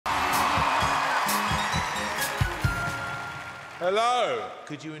Hello.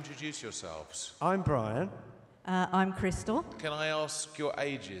 Could you introduce yourselves? I'm Brian. I'm Crystal. Can I ask your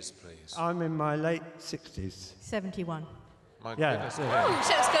ages, please? I'm in my late 60s. 71. My Yeah, goodness. yeah. Oh,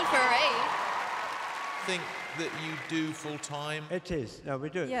 she looks good for her age. Think that you do full-time? It is. No,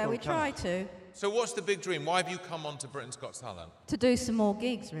 we do it Yeah, we full-time. try to. So what's the big dream? Why have you come on to Britain's Got Talent? To do some more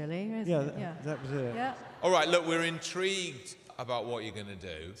gigs, really. Isn't Yeah, it? that was it. Yeah. All right, look, we're intrigued about what you're going to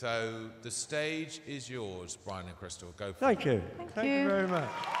do. So the stage is yours, Brian and Crystal. Go for Thank you. Thank you. You very much.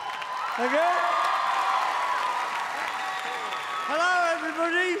 Thank you. Hello,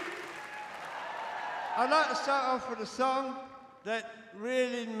 everybody. I'd like to start off with a song that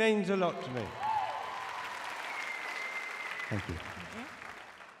really means a lot to me. Thank you.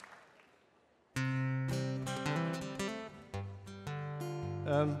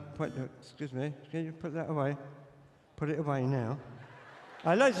 Excuse me, can you put that away? Put it away now.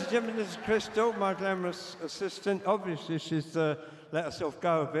 Ladies and gentlemen, this is Crystal, my glamorous assistant. Obviously, she's let herself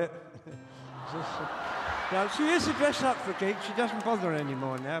go a bit. Now, she used to dress up for gigs. She doesn't bother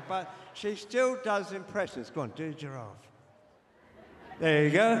anymore now, but she still does impressions. Go on, do a giraffe. There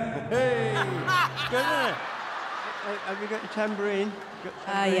you go. Hey, good, isn't it? Have you got your tambourine?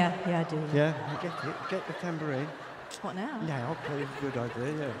 Yeah, I do. Yeah, get the tambourine. What now? Now, please, good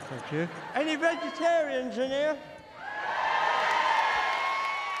idea, yeah, thank you. Any vegetarians in here?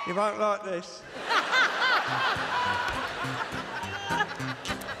 You won't like this.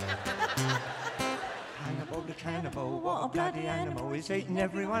 Cannibal the cannibal, what a bloody animal. He's eaten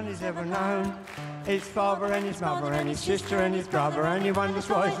everyone he's ever known. His father and his mother and his sister and his brother, and he wonders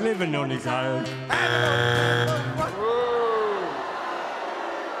why he's living on his own.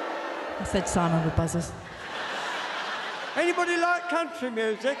 I said Simon with buzzers. Anybody like country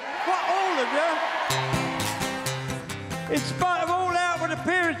music? What, all of you? In spite of all outward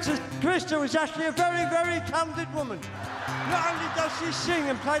appearances, Crystal is actually a very, very talented woman. Not only does she sing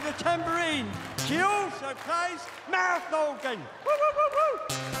and play the tambourine, she also plays mouth organ. Woo, woo, woo,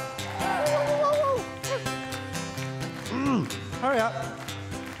 woo. Hurry up.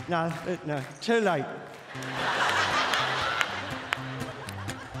 No, too late.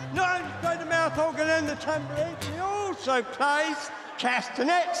 Not only play the mouth organ and the tambourine, she also plays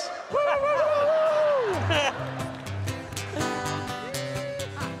castanets. Woo, woo, woo, woo.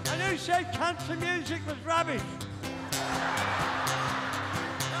 And who said country music was rubbish?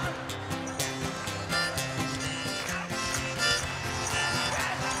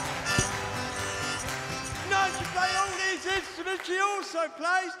 Not to play all these instruments, she also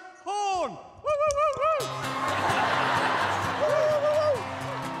plays horn. Woo, woo, woo, woo. Woo, woo, woo, woo.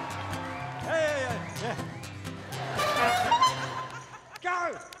 Yeah. Go!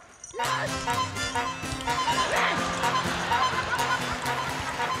 Not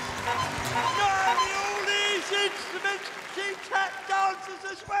all these instruments, she tap dances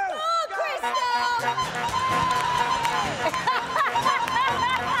as well. Oh, Crystal!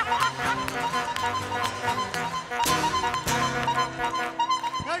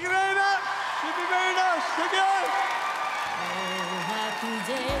 Thank you very much. Should be very nice. Thank you. Happy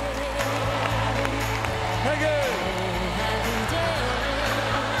day. Thank you. Happy day.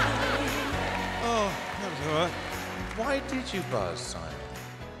 Oh, that was all right. Why did you buzz, Simon?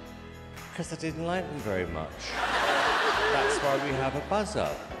 Because I didn't like them very much. That's why we have a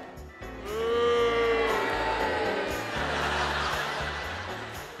buzz-up.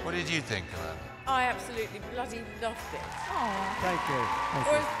 What did you think, Amanda? I absolutely bloody loved it. Thank you.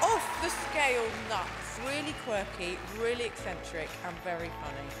 It was off the scale nuts, really quirky, really eccentric, and very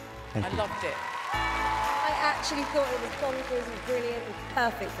funny. I loved it. I actually thought it was bonkers and brilliant and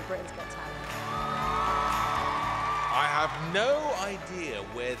perfect for Britain's Got Talent. I have no idea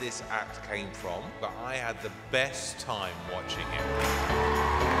where this act came from, but I had the best time watching it.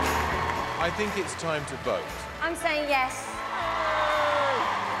 I think it's time to vote. I'm saying yes.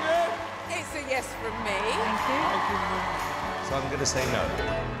 It's a yes from me. Thank you. So I'm going to say no.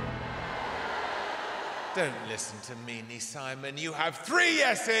 Don't listen to meanie Simon. You have 3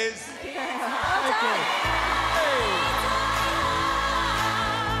 yeses. Thank you.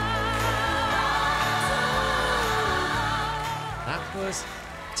 That was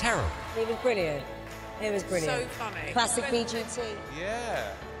terrible. It was brilliant. It was brilliant. So funny. Classic BGT.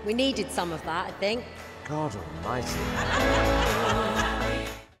 Yeah. We needed some of that, I think. God almighty.